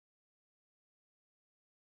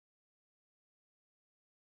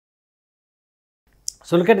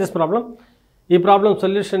So look at this problem. ఈ problem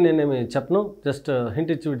solution నేనేమి చెప్పను, జస్ట్ హింట్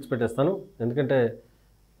ఇచ్చి విడిచిపెట్టేస్తాను, ఎందుకంటే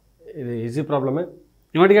ఇది ఈజీ ప్రాబ్లమే.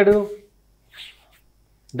 ఏమడిగాడు?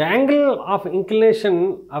 The angle of inclination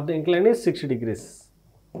of the incline is 60 degrees.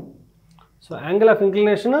 So angle of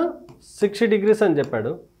inclination 60 degrees అని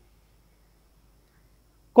చెప్పాడు.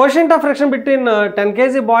 Quotient of friction between 10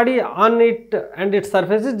 kg body on it and it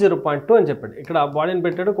surface is 0.2 అని చెప్పాడు. ఇక్కడ బాడీని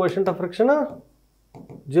పెట్టాడు, కోషియంట్ ఆఫ్ ఫ్రిక్షన్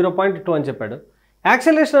 0.2 అని చెప్పాడు.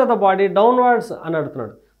 Acceleration of the body downwards అని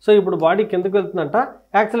అడుగుతున్నాడు. సో ఇప్పుడు బాడీ కిందకు వెళ్తుందంట,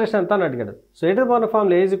 యాక్సిలరేషన్ ఎంత అని అడిగాడు. So eight power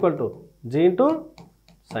formula A is equal to G into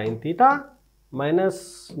sine theta minus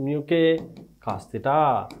mu K cos theta.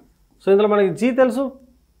 So ఇందులో మనకి జీ తెలుసు,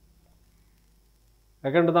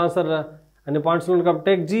 ఎక్కడ ఆన్సర్ అన్ని పాయింట్స్లో ఉంది కాబట్టి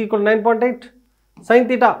take G equal 9.8. Sine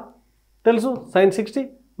theta తెలుసు, సైన్ 60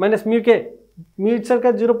 మైనస్ మ్యూకే, మ్యూ ఇచ్చారు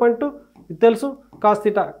 0.2 ఇది తెలుసు, cos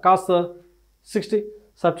theta cos 60.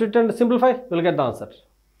 Substitute and simplify, you will get the answer.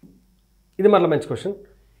 ఇది మరలా మంచి question.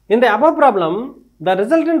 In the above problem the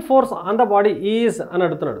resultant force on the body is అని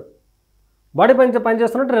అడుగుతున్నాడు. Body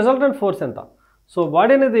పనిచేస్తున్నట్టు resultant force ఎంత? సో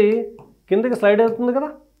బాడీ అనేది కిందకి స్లైడ్ అవుతుంది కదా,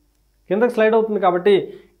 కిందకి స్లైడ్ అవుతుంది కాబట్టి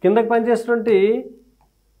కిందకి పనిచేసేటువంటి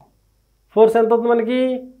ఫోర్స్ ఎంత అవుతుంది మనకి?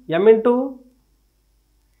 ఎమ్ ఇంటూ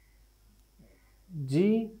జీ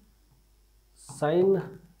సైన్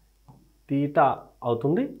థీటా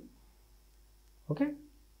అవుతుంది. ఓకే,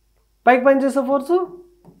 పైకి పనిచేసే ఫోర్సు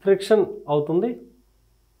ఫ్రిక్షన్ అవుతుంది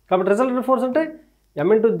కాబట్టి రిజల్టెంట్ ఫోర్స్ అంటే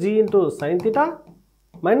ఎమ్ into G into sine theta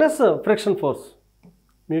minus friction force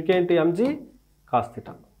mu K into MG cos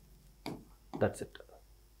theta. That's it.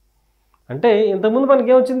 అంటే ఇంతకుముందు మనకి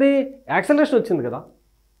ఏమొచ్చింది? యాక్సలరేషన్ వచ్చింది కదా,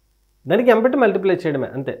 దానికి ఎం పెట్టి మల్టిప్లై చేయడమే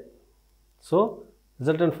అంతే. So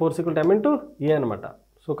resultant force equal to M into ఏ అనమాట.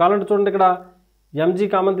 సో కావాలంటే చూడండి, ఇక్కడ ఎంజీ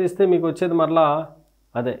కామన్ తీస్తే మీకు వచ్చేది మరలా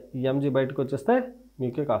అదే, ఈ ఎంజీ బయటకు వచ్చేస్తే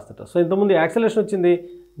మీకే కాస్తట. సో ఇంతకుముందు యాక్సలరేషన్ వచ్చింది,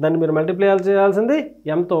 దాన్ని మీరు మల్టిప్లై చేయాల్సింది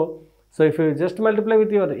ఎంతో. So if you just multiply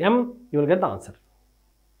with your M you will get the answer.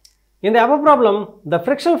 In the above problem the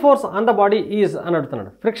friction force on the body is అని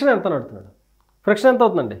అడుగుతున్నాడు. ఫ్రిక్షన్ ఎంత అని అడుగుతున్నాడు. ఫ్రిక్షన్ ఎంత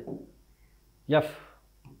అవుతుందండి? F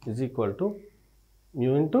is equal to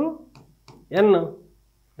mu into N,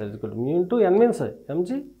 that is equal to mu into N means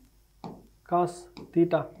MG cos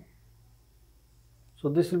theta. So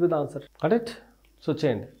this will be the answer. Got it? So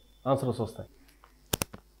చేయండి, answers వస్తాయి.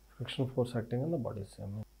 Friction force acting on the body.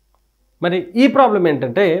 మరి ఈ problem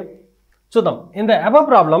ఏంటంటే చూద్దాం. In the above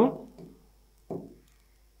problem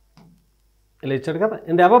ఇలా ఇచ్చాడు కదా,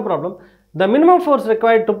 in the above problem the minimum force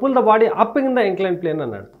required to pull the body up in the incline plane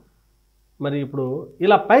అన్నాడు. మరి ఇప్పుడు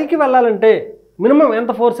ఇలా పైకి వెళ్ళాలంటే మినిమం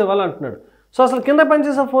ఎంత ఫోర్స్ ఇవ్వాలంటున్నాడు. సో అసలు కింద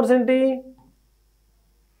పనిచేసే ఫోర్స్ ఏంటి?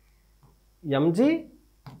 MG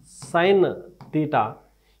sine theta.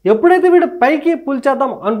 ఎప్పుడైతే వీడు పైకి పుల్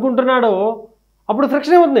చేద్దాం అనుకుంటున్నాడో అప్పుడు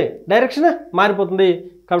ఫ్రిక్షన్ ఏమవుతుంది? డైరెక్షన్ మారిపోతుంది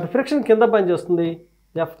కాబట్టి ఫ్రిక్షన్ కింద పనిచేస్తుంది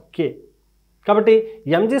ఎఫ్కే. కాబట్టి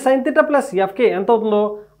MG sine theta plus FK ఎంత అవుతుందో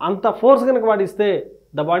అంత ఫోర్స్ కనుక వాడిస్తే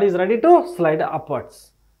the body is ready to slide upwards.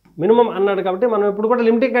 Minimum అన్నాడు కాబట్టి మనం ఇప్పుడు కూడా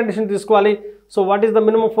లిమిటింగ్ కండిషన్ తీసుకోవాలి. So what is the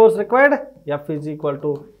minimum force required? F is equal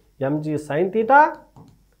to MG sine theta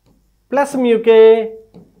plus mu K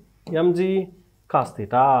MG cos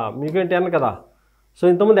theta. Mu K అంటే ఎన్ కదా. So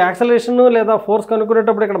ఇంతకుముందు acceleration లేదా ఫోర్స్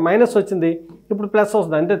కనుక్కునేటప్పుడు ఇక్కడ మైనస్ వచ్చింది, ఇప్పుడు ప్లస్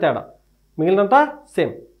వస్తుంది, అంతే తేడా, మిగిలినంతా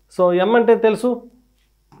సేమ్. సో ఎం అంటే తెలుసు,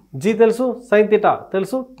 జీ తెలుసు, సైన్ థీటా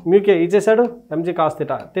తెలుసు, మ్యూకే ఇచ్చేసాడు, ఎంజీ కాస్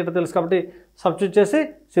థీటా థీటా తెలుసు కాబట్టి సబ్స్టిట్యూట్ చేసి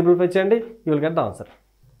సింప్లిఫై చేయండి, you will get the answer.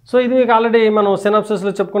 So ఇది మీకు ఆల్రెడీ మనం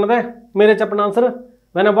సినాప్సిస్లో చెప్పుకున్నదే, మీరే చెప్పండి answer.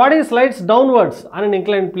 When a body slides downwards on an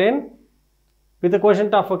incline plane with the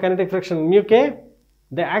quotient of kinetic friction mu K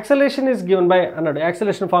the acceleration is given by అన్నాడు.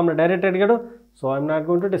 Acceleration formula direct అడిగాడు. So I'm not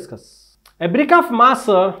going to discuss. A brick of mass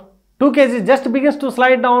 2 kg just begins to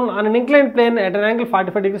slide down on an inclined plane at an angle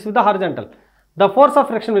 45 degrees with the horizontal. The force of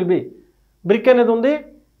friction will be, brick అనేది ఉంది,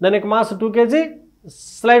 దానికి mass 2 kg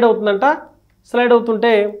slide అవుతుందంట. Slide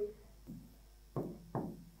అవుతుంటే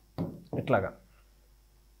ఇట్లాగా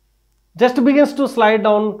just begins to slide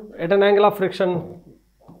down at an angle of friction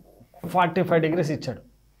 45 degrees ఇచ్చాడు.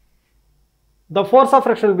 The force of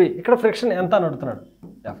friction will be, ఇక్కడ friction ఎంత అని అడుగుతున్నాడు,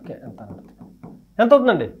 ఎఫ్కే ఎంత అని అడుగుతున్నాడు. ఎంత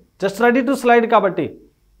అవుతుందండి? జస్ట్ రెడీ టు స్లైడ్ కాబట్టి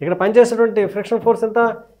ఇక్కడ పనిచేసేటువంటి ఫ్రిక్షన్ ఫోర్స్ ఎంత?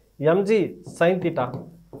 MG sine theta.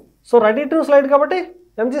 So ready to slide కాబట్టి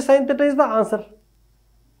MG sine theta is the answer.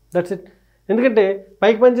 That's it. ఎందుకంటే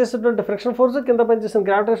పైకి పనిచేసేటువంటి ఫ్రిక్షన్ ఫోర్స్ కింద పనిచేసిన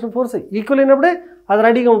గ్రావిటేషన్ ఫోర్స్ ఈక్వల్ అయినప్పుడే అది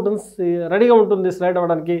రెడీగా ఉంటుంది స్లైడ్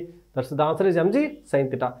అవ్వడానికి. That's the answer is MG sine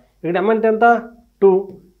theta. ఇక్కడ ఎం అంటే ఎంత? 2,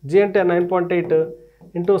 జీ అంటే 9.8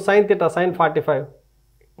 into sine theta sine 45.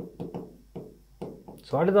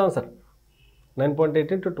 So what is the answer?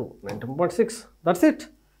 9.8 into 2, 19.6. That's it.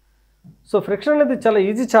 So friction అనేది చాలా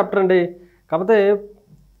ఈజీ చాప్టర్ అండి. కాకపోతే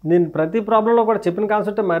నేను ప్రతి ప్రాబ్లంలో కూడా చెప్పిన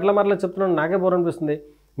కాన్సెప్ట్ మరలా చెప్తున్నాను, నాకే బోర్ అనిపిస్తుంది.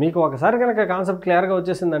 మీకు ఒకసారి కనుక కాన్సెప్ట్ క్లియర్గా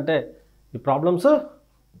వచ్చేసిందంటే ఈ ప్రాబ్లమ్స్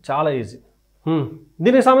చాలా ఈజీ.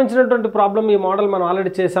 దీనికి సంబంధించినటువంటి ప్రాబ్లం ఈ మోడల్ మనం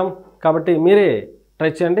ఆల్రెడీ చేసాం కాబట్టి మీరే ట్రై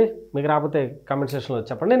చేయండి. మీకు రాకపోతే కామెంట్ సెక్షన్లో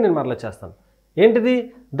చెప్పండి, నేను మరలా చేస్తాను. ఏంటిది?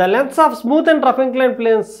 The lengths of smooth and rough incline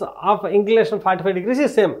planes of inclination 45 degrees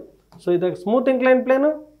is same. So ఇది ఒక స్మూత్ ఇంక్లైన్ ప్లేను,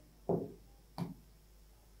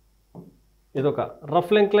 ఇదొక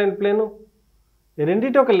రఫ్ ఇంక్లైన్ ప్లేను. ఈ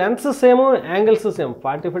రెండింటి ఒక lens same, angles same,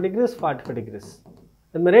 45 degrees 45 degrees.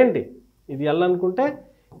 అది మరేంటి? ఇది ఎల్ అనుకుంటే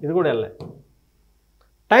ఇది కూడా L.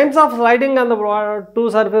 Times of sliding on the two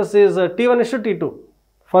surface is T1:T2.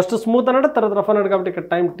 First smooth అన్నాడు, తర్వాత రఫ్ అన్నాడు కాబట్టి ఇక్కడ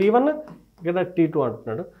టైం T1, ఇక్కడ T2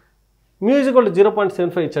 అంటున్నాడు. మ్యూ ఈజ్ ఈక్వల్ టు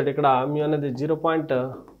 0.75 ఇచ్చాడు. ఇక్కడ మ్యూ అనేది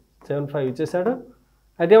 0.75 ఇచ్చేసాడు.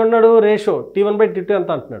 అయితే ఏమన్నాడు? రేషియో T1/T2 ఎంత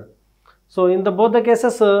అంటున్నాడు. So in the both the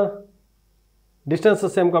cases distance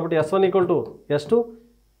same కాబట్టి S1 equal to S2,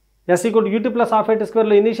 S equal to UT plus half IT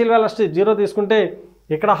స్క్వేర్లో initial value 0 తీసుకుంటే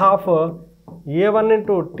ఇక్కడ half A1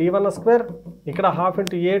 into T1 square, ఇక్కడ half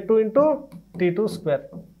into A2 into T2 square.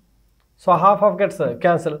 So half of gets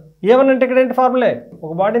cancel. A1 అంటే ఇక్కడ ఏంటి formulae?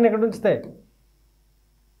 ఒక బాడీని ఇక్కడ ఉంచితే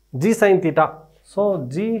G sin theta. So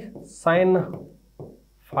G sin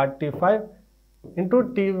 45 into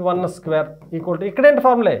T1 square equal to ఇక్కడ ఏంటి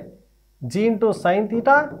formulae? G into sin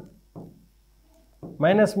theta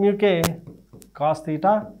minus mu K cos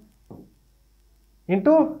theta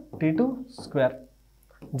into T2 square.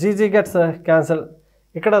 G gets cancel.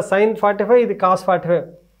 ఇక్కడ sin 45, ఇది cos 45.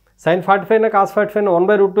 sin 45 cos 45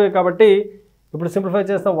 1/√2 కాబట్టి ఇప్పుడు simplify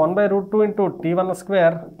చేస్తాం. 1/√2 into T1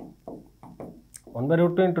 square,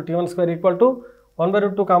 1/√2 into T1 square equal to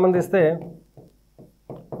 1/√2 common తీస్తే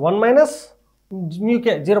 1 minus mu K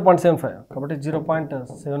 0.75 కాబట్టి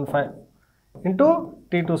 0.75 into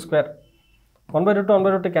T2 square.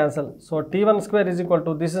 1/√2 cancel. So T1 square is equal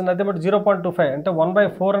to this is nothing but 0.25 అంటే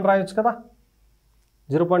 1/4 అని రాయొచ్చు కదా.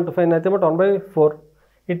 0.25 నథింగ్ బట్ 1/4.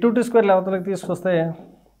 ఈ 2T స్క్వేర్ లెవెల్కి తీసుకొస్తే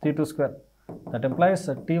T2 square. That employees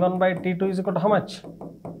T1/T2 is equal to how much?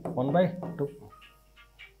 1/2.